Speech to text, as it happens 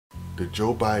Did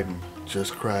Joe Biden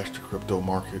just crash the crypto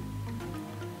market?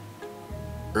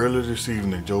 Earlier this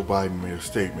evening, Joe Biden made a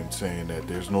statement saying that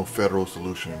there's no federal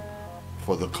solution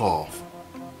for the cough.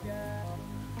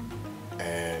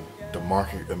 And the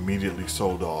market immediately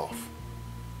sold off.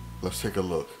 Let's take a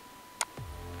look.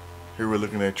 Here we're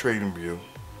looking at TradingView.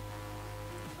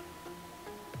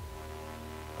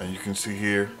 And you can see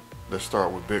here, let's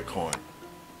start with Bitcoin.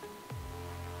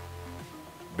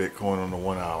 Bitcoin on the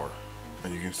 1 hour.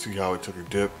 And you can see how it took a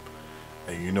dip.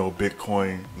 And you know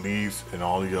Bitcoin leads and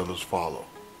all the others follow.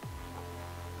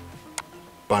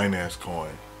 Binance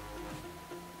Coin,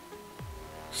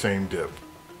 same dip.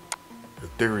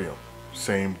 Ethereum,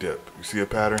 same dip. You see a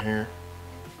pattern here?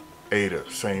 ADA,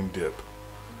 same dip.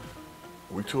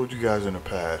 We told you guys in the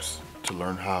past to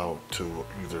learn how to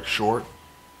either short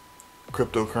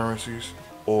cryptocurrencies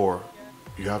or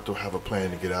you have to have a plan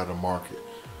to get out of the market.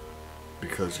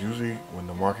 Because usually when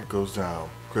the market goes down,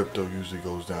 crypto usually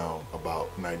goes down about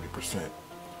 90%.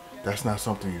 That's not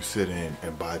something you sit in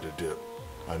and buy the dip.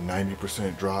 A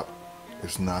 90% drop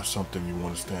is not something you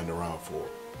want to stand around for.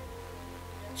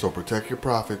 So protect your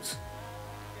profits,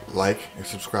 like and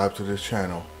subscribe to this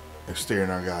channel, and stay in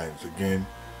our guidance. Again,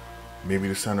 maybe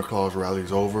the Santa Claus rally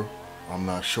is over, I'm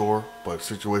not sure, but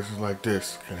situations like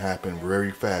this can happen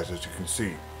very fast. As you can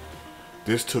see,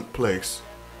 this took place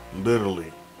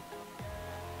literally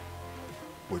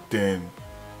within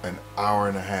an hour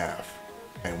and a half,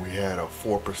 and we had a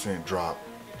 4% drop,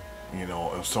 you know,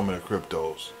 of some of the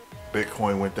cryptos.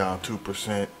 Bitcoin went down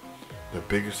 2%. The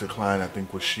biggest decline I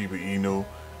think was Shiba Inu,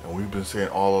 and we've been saying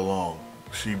all along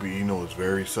Shiba Inu is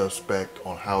very suspect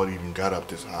on how it even got up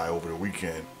this high over the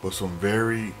weekend, but some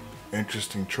very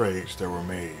interesting trades that were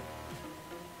made.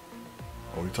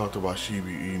 And we talked about Shiba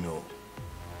Inu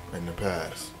in the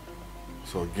past.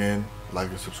 So again, like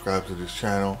and subscribe to this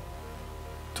channel.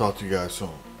 Talk to you guys soon.